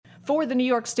For the New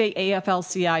York State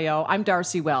AFL-CIO, I'm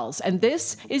Darcy Wells, and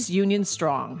this is Union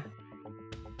Strong.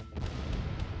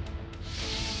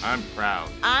 I'm proud.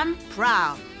 I'm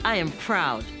proud. I am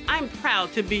proud. I'm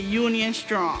proud to be Union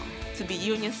Strong. To be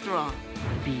Union Strong.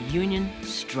 Be Union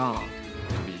Strong.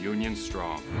 To be Union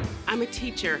Strong. I'm a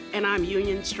teacher, and I'm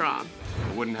Union Strong.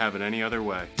 I wouldn't have it any other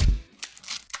way.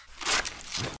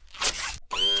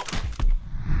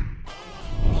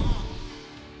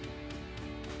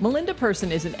 Melinda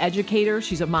Person is an educator.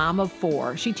 She's a mom of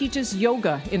 4. She teaches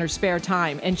yoga in her spare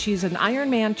time, and she's an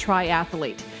Ironman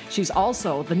triathlete. She's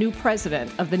also the new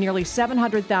president of the nearly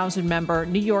 700,000 member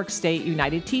New York State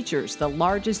United Teachers, the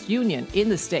largest union in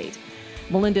the state.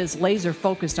 Melinda is laser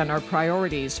focused on our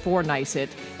priorities for NYSUT,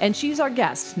 and she's our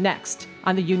guest next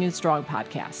on the Union Strong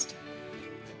podcast.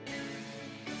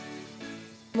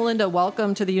 Melinda,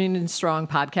 welcome to the Union Strong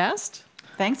podcast.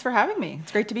 Thanks for having me.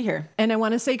 It's great to be here. And I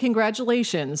want to say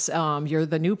congratulations. You're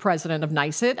the new president of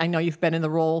NYSUT. I know you've been in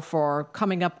the role for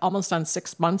coming up almost on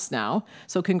 6 months now.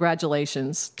 So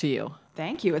congratulations to you.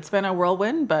 Thank you. It's been a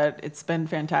whirlwind, but it's been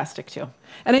fantastic too.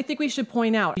 And I think we should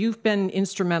point out, you've been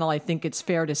instrumental, I think it's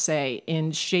fair to say,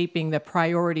 in shaping the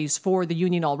priorities for the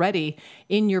union already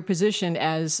in your position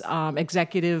as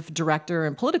executive director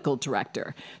and political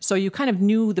director. So you kind of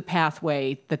knew the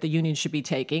pathway that the union should be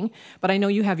taking, but I know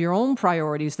you have your own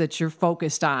priorities that you're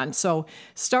focused on. So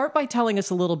start by telling us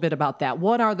a little bit about that.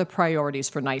 What are the priorities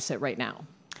for NYSUT right now?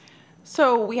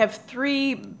 So we have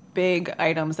 3 big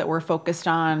items that we're focused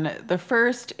on. The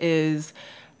first is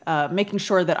making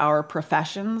sure that our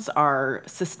professions are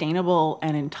sustainable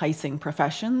and enticing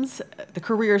professions, the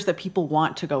careers that people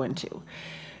want to go into.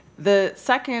 The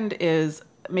second is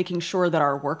making sure that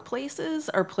our workplaces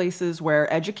are places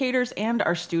where educators and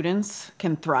our students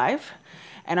can thrive.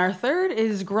 And our third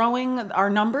is growing our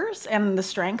numbers and the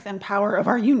strength and power of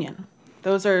our union.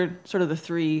 Those are sort of the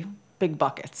 3 big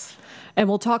buckets. And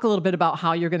we'll talk a little bit about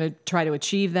how you're going to try to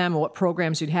achieve them and what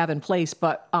programs you'd have in place.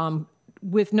 But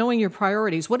with knowing your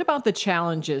priorities, what about the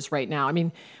challenges right now? I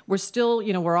mean, we're still,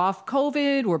 we're off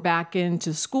COVID, we're back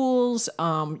into schools.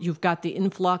 You've got the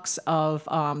influx of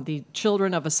the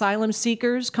children of asylum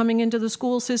seekers coming into the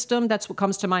school system. That's what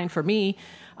comes to mind for me.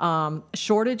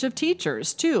 Shortage of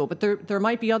teachers, too. But there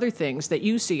might be other things that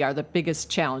you see are the biggest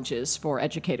challenges for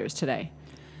educators today.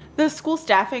 The school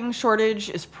staffing shortage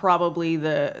is probably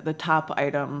the top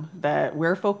item that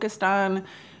we're focused on.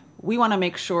 We want to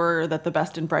make sure that the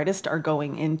best and brightest are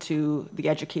going into the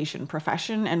education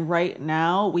profession. And right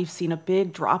now, we've seen a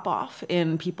big drop-off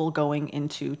in people going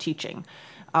into teaching.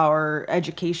 Our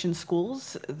education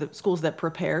schools, the schools that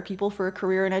prepare people for a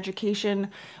career in education,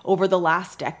 over the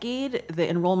last decade, the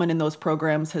enrollment in those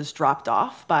programs has dropped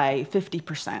off by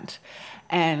 50%.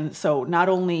 And so not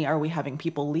only are we having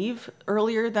people leave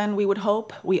earlier than we would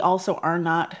hope, we also are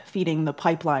not feeding the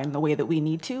pipeline the way that we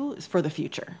need to for the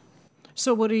future.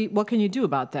 So what can you do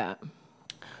about that?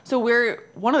 So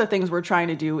one of the things we're trying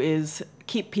to do is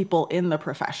keep people in the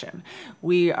profession.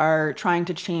 We are trying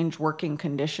to change working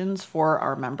conditions for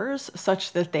our members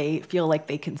such that they feel like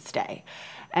they can stay.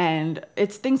 And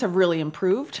things have really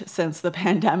improved since the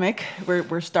pandemic.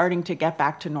 We're starting to get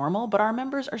back to normal, but our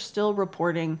members are still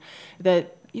reporting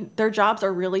that their jobs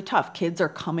are really tough. Kids are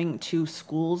coming to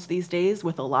schools these days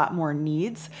with a lot more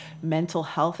needs, mental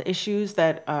health issues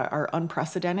that are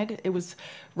unprecedented. It was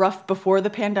rough before the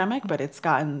pandemic, but it's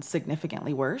gotten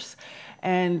significantly worse.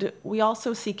 And we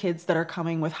also see kids that are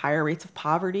coming with higher rates of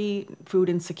poverty, food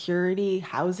insecurity,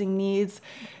 housing needs.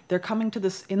 They're coming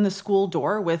in the school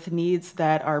door with needs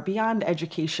that are beyond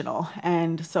educational.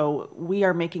 And so we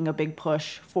are making a big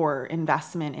push for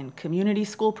investment in community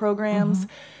school programs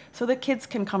so that kids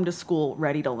can come to school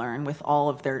ready to learn with all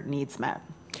of their needs met.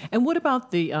 And what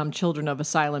about the children of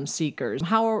asylum seekers?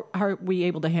 How are we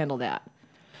able to handle that?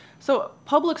 So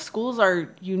public schools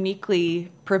are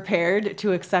uniquely prepared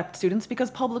to accept students because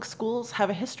public schools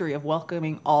have a history of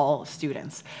welcoming all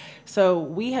students. So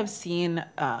we have seen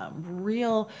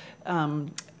real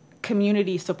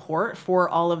community support for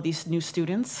all of these new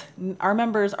students. Our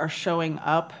members are showing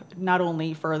up not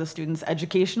only for the students'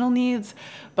 educational needs,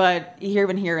 but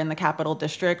even here in the Capital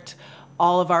District,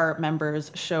 all of our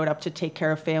members showed up to take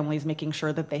care of families, making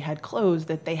sure that they had clothes,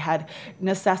 that they had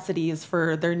necessities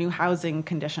for their new housing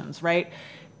conditions, right?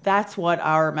 That's what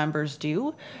our members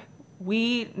do.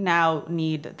 We now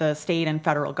need the state and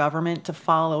federal government to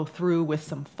follow through with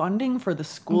some funding for the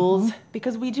schools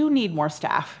because we do need more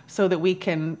staff so that we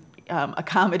can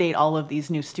accommodate all of these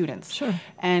new students. Sure.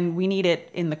 And we need it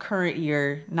in the current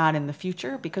year, not in the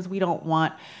future, because we don't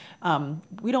want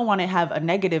to have a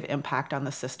negative impact on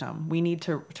the system. We need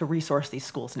to resource these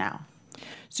schools now.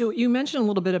 So you mentioned a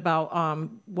little bit about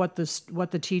what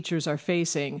the teachers are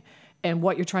facing and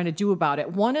what you're trying to do about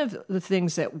it. One of the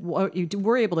things that you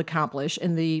were able to accomplish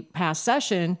in the past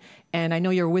session, and I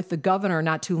know you were with the governor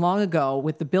not too long ago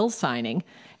with the bill signing,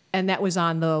 and that was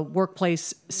on the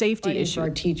workplace safety issue. For our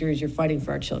teachers, you're fighting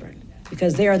for our children,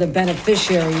 because they are the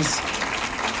beneficiaries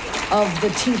of the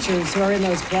teachers who are in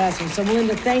those classrooms. So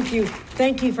Melinda, thank you.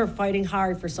 Thank you for fighting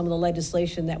hard for some of the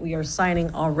legislation that we are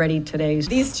signing already today.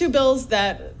 These two bills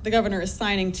that the governor is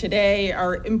signing today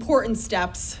are important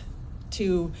steps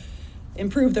to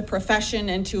improve the profession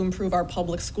and to improve our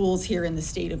public schools here in the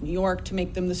state of New York, to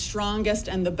make them the strongest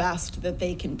and the best that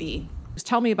they can be.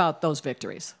 Tell me about those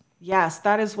victories. Yes,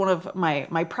 that is one of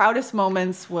my proudest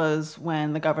moments, was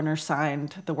when the governor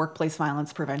signed the Workplace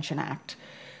Violence Prevention Act.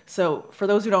 So for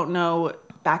those who don't know,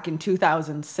 back in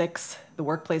 2006, the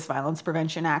Workplace Violence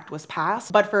Prevention Act was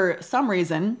passed, but for some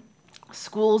reason,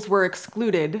 schools were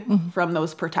excluded from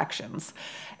those protections.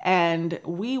 And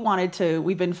we've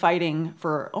been fighting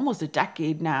for almost a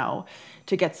decade now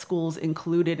to get schools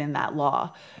included in that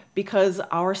law, because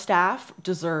our staff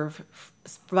deserve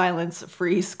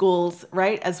violence-free schools,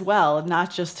 right, as well,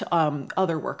 not just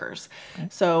other workers. Okay.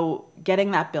 So getting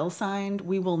that bill signed,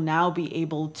 we will now be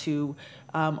able to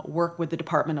work with the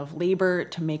Department of Labor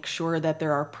to make sure that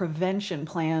there are prevention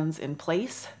plans in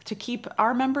place to keep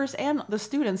our members and the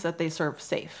students that they serve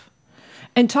safe.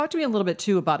 And talk to me a little bit,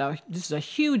 too, about this is a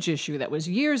huge issue that was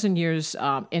years and years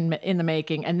in the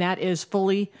making, and that is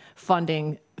fully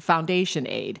funding foundation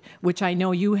aid, which I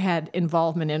know you had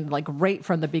involvement in like right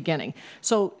from the beginning.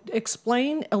 So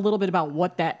explain a little bit about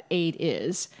what that aid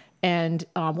is and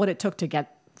what it took to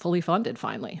get fully funded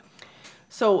finally.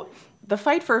 So the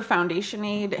fight for foundation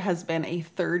aid has been a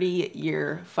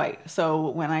 30-year fight. So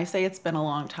when I say it's been a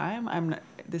long time,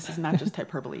 this is not just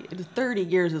hyperbole. 30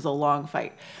 years is a long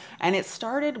fight. And it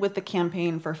started with the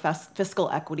campaign for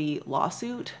fiscal equity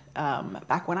lawsuit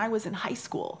back when I was in high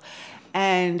school.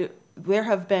 And there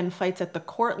have been fights at the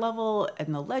court level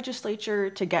and the legislature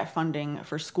to get funding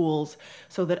for schools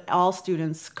so that all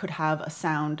students could have a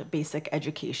sound basic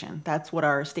education. That's what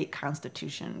our state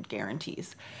constitution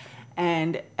guarantees.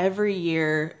 And every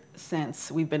year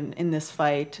since we've been in this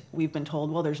fight, we've been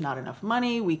told, well, there's not enough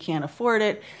money, we can't afford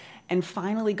it. And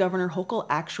finally, Governor Hochul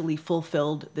actually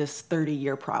fulfilled this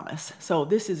 30-year promise. So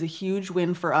this is a huge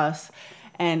win for us.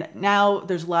 And now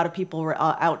there's a lot of people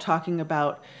out talking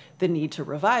about the need to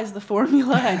revise the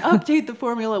formula and update the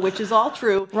formula, which is all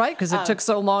true. Right, because it took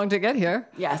so long to get here.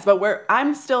 Yes, but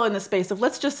I'm still in the space of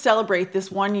let's just celebrate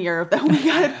this 1 year that we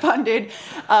got it funded,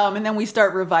 and then we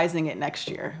start revising it next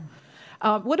year.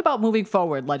 What about moving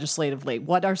forward legislatively?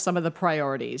 What are some of the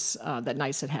priorities that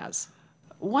NYSUT has?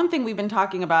 One thing we've been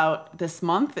talking about this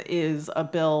month is a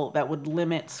bill that would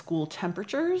limit school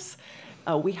temperatures.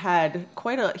 We had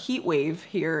quite a heat wave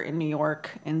here in New York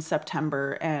in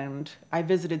September, and I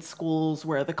visited schools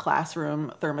where the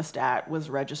classroom thermostat was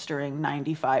registering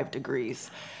 95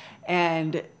 degrees.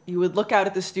 And you would look out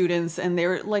at the students, and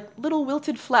they're like little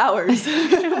wilted flowers.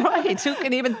 Right. Who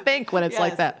can even think when it's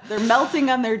like that? They're melting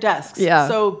on their desks. Yeah.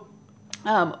 So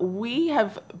we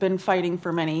have been fighting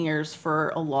for many years for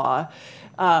a law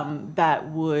that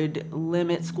would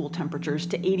limit school temperatures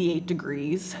to 88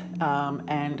 degrees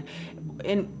and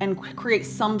create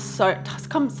some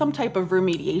type of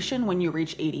remediation when you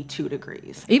reach 82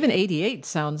 degrees. Even 88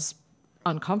 sounds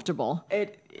uncomfortable.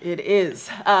 It is.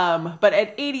 But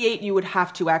at 88, you would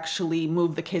have to actually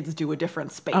move the kids to a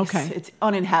different space. Okay. It's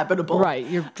uninhabitable. Right.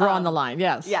 You're drawing the line.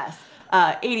 Yes. Yes.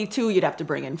 82, you'd have to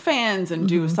bring in fans and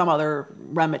do some other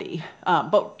remedy.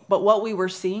 But what we were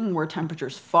seeing were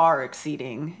temperatures far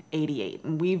exceeding 88.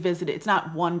 And we visited, it's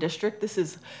not one district.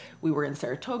 We were in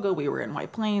Saratoga, we were in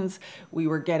White Plains. We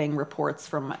were getting reports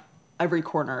from every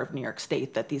corner of New York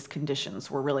State that these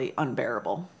conditions were really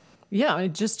unbearable. Yeah,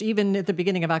 just even at the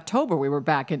beginning of October, we were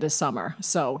back into summer.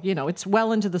 So, it's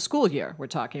well into the school year we're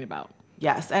talking about.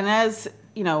 Yes, and as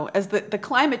the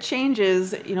climate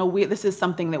changes, this is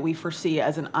something that we foresee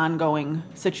as an ongoing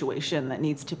situation that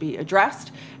needs to be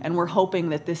addressed, and we're hoping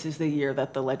that this is the year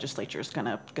that the legislature is going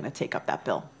to take up that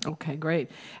bill. Okay,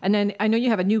 great. And then I know you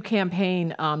have a new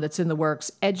campaign that's in the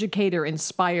works, Educator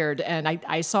Inspired, and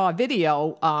I saw a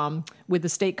video with the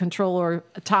state controller,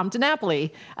 Tom DiNapoli.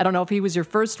 I don't know if he was your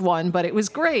first one, but it was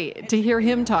great to hear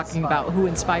him talking about who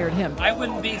inspired him. I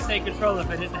wouldn't be state controller if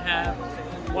I didn't have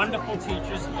wonderful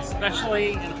teachers,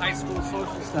 especially in high school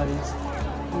social studies,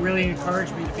 who really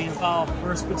encouraged me to be involved,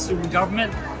 first with student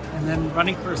government and then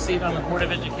running for a seat on the Board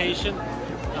of Education.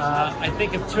 I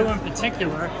think of two in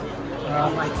particular.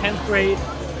 My 10th grade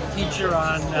teacher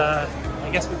on, I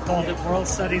guess we called it World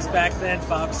Studies back then,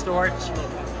 Bob Storch,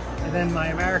 and And then my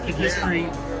American history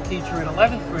teacher in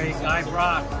 11th grade, Guy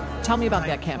Brock. Tell me about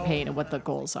that campaign and what the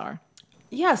goals are.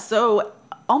 Yeah, so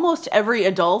almost every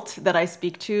adult that I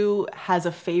speak to has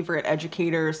a favorite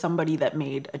educator, somebody that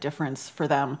made a difference for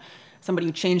them, somebody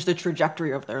who changed the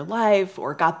trajectory of their life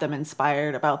or got them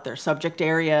inspired about their subject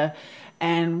area.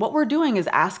 And what we're doing is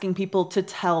asking people to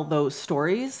tell those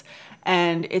stories.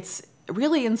 And it's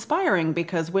really inspiring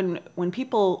because when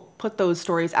people put those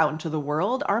stories out into the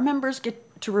world, our members get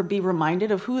to be reminded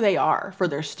of who they are for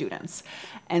their students.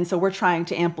 And so we're trying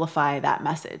to amplify that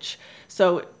message.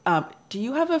 So do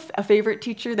you have a favorite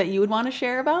teacher that you would want to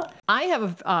share about? I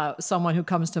have someone who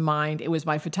comes to mind. It was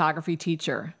my photography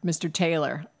teacher, Mr.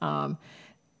 Taylor. But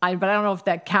I don't know if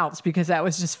that counts because that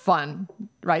was just fun,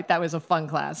 right? That was a fun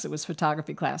class. It was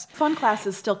photography class. Fun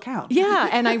classes still count. Yeah,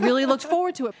 and I really looked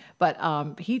forward to it.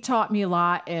 But he taught me a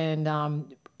lot,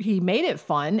 and he made it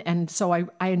fun. And so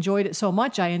I enjoyed it so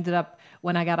much, I ended up,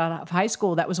 when I got out of high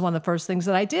school, that was one of the first things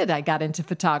that I did. I got into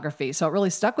photography. So it really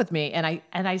stuck with me, and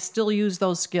I still use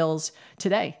those skills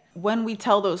today. When we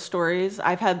tell those stories,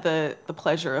 I've had the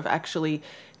pleasure of actually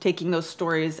taking those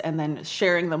stories and then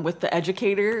sharing them with the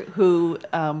educator who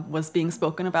was being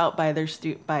spoken about by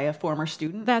a former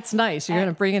student. That's nice. You're going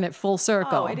to bring it full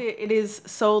circle. Oh, it is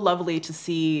so lovely to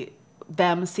see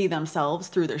them see themselves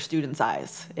through their students'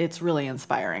 eyes. It's really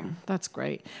inspiring. That's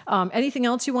great. Anything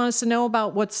else you want us to know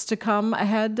about what's to come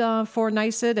ahead for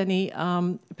NYSUT? Any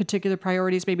particular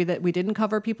priorities maybe that we didn't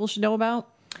cover people should know about?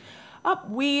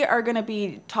 We are going to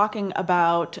be talking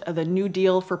about the New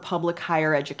Deal for public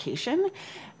higher education.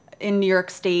 In New York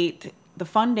State, the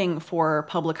funding for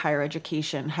public higher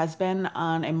education has been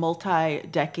on a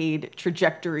multi-decade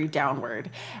trajectory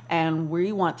downward, and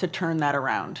we want to turn that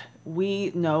around.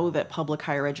 We know that public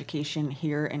higher education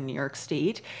here in New York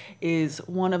State is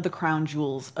one of the crown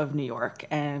jewels of New York,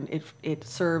 and it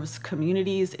serves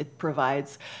communities. It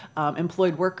provides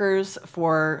employed workers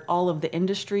for all of the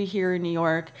industry here in New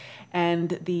York, and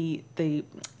the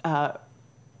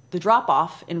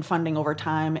drop-off in funding over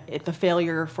time, the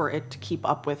failure for it to keep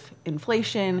up with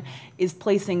inflation is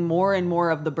placing more and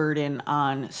more of the burden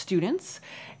on students,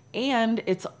 and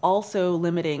it's also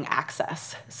limiting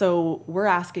access. So we're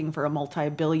asking for a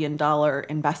multi-billion-dollar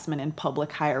investment in public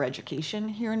higher education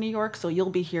here in New York, so you'll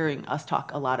be hearing us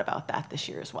talk a lot about that this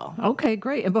year as well. Okay,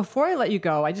 great. And before I let you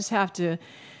go, I just have to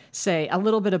say a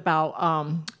little bit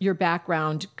about your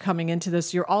background coming into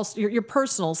this, your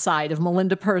personal side of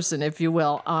Melinda Person, if you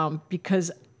will,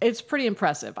 because it's pretty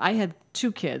impressive. I had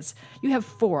 2 kids. You have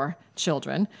 4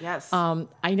 children. Yes.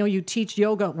 I know you teach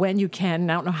yoga when you can.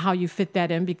 And I don't know how you fit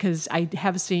that in because I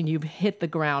have seen you hit the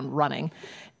ground running.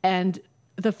 And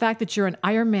the fact that you're an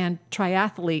Ironman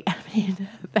triathlete, I mean,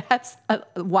 that's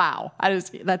wow.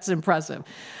 That's impressive.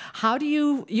 How do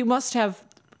you must have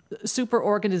super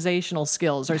organizational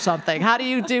skills or something. How do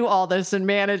you do all this and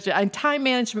manage it? And time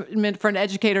management for an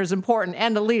educator is important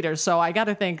and a leader. So I got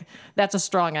to think that's a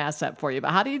strong asset for you.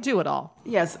 But how do you do it all?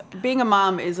 Yes, being a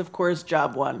mom is of course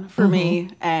job one for me,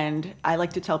 and I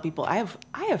like to tell people I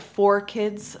have 4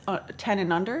 kids, 10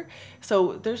 and under.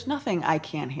 So there's nothing I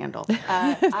can't handle.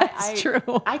 That's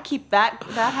true. I keep that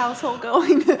household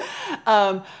going.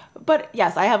 But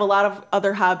yes, I have a lot of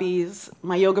other hobbies.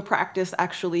 My yoga practice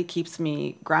actually keeps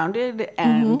me grounded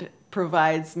and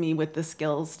provides me with the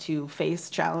skills to face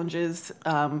challenges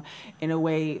in a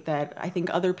way that I think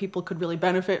other people could really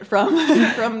benefit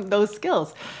from those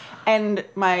skills. And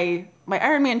my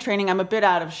Ironman training, I'm a bit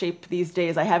out of shape these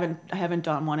days. I haven't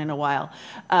done one in a while.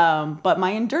 But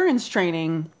my endurance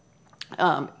training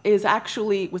was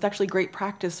actually great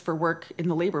practice for work in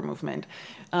the labor movement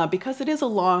because it is a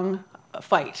long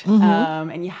fight,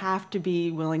 and you have to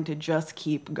be willing to just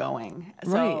keep going.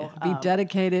 Right. Be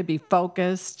dedicated, be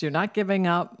focused. You're not giving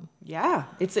up. Yeah,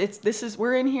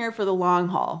 we're in here for the long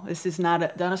haul. This is not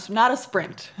a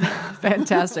sprint.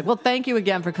 Fantastic. Well, thank you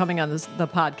again for coming on the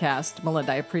podcast,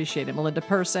 Melinda. I appreciate it. Melinda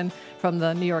Person from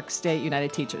the New York State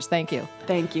United Teachers. Thank you.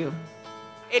 Thank you.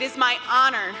 It is my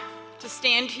honor to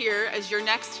stand here as your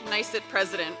next NYSUT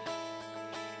president.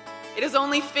 It is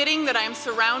only fitting that I am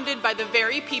surrounded by the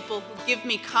very people who give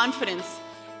me confidence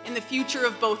in the future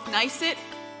of both NYSUT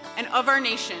and of our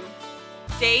nation,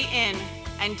 day in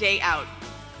and day out.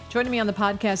 Joining me on the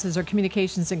podcast is our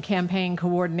communications and campaign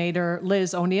coordinator,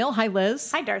 Liz O'Neill. Hi, Liz.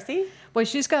 Hi, Darcy. Boy,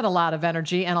 she's got a lot of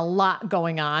energy and a lot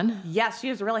going on. Yes, she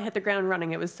has really hit the ground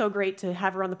running. It was so great to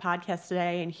have her on the podcast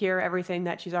today and hear everything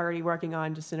that she's already working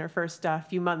on just in her first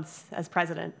few months as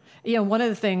president. You know, one of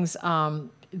the things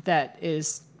that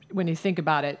is, when you think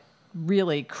about it,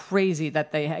 really crazy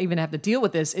that they even have to deal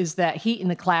with this is that heat in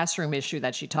the classroom issue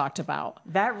that she talked about.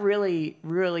 That really,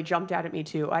 really jumped out at me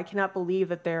too. I cannot believe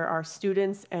that there are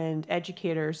students and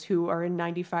educators who are in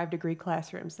 95-degree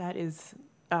classrooms. That is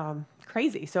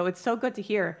crazy. So it's so good to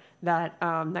hear that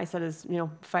NYSUT is,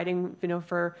 fighting,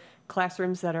 for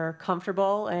classrooms that are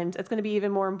comfortable, and it's going to be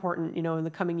even more important, in the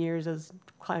coming years as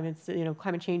climate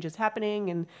change is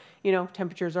happening and,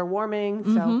 temperatures are warming.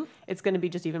 So it's going to be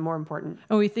just even more important.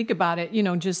 When we think about it,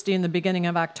 just in the beginning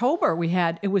of October,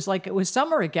 it was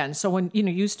summer again. So when,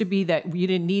 used to be that you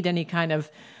didn't need any kind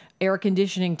of air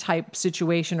conditioning type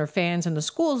situation or fans in the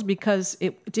schools because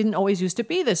it didn't always used to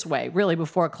be this way, really,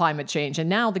 before climate change. And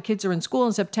now the kids are in school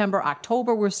in September,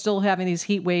 October, we're still having these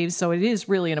heat waves. So it is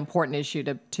really an important issue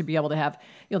to be able to have,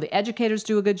 the educators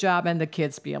do a good job and the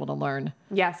kids be able to learn.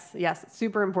 Yes,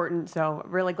 super important. So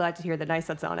really glad to hear that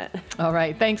NYSUT's on it. All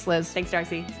right. Thanks, Liz. Thanks,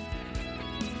 Darcy.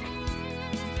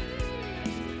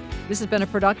 This has been a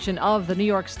production of the New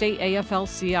York State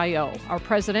AFL-CIO. Our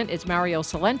president is Mario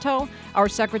Salento. Our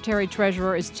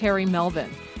secretary-treasurer is Terry Melvin.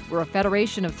 We're a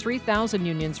federation of 3,000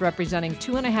 unions representing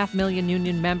 2.5 million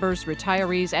union members,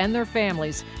 retirees, and their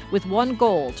families, with one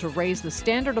goal: to raise the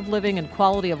standard of living and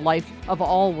quality of life of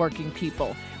all working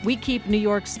people. We keep New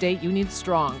York State unions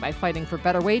strong by fighting for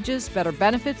better wages, better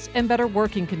benefits, and better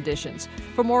working conditions.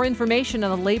 For more information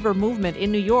on the labor movement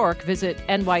in New York, visit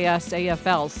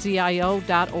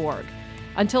NYSAFLCIO.org.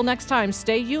 Until next time,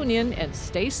 stay union and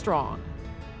stay strong.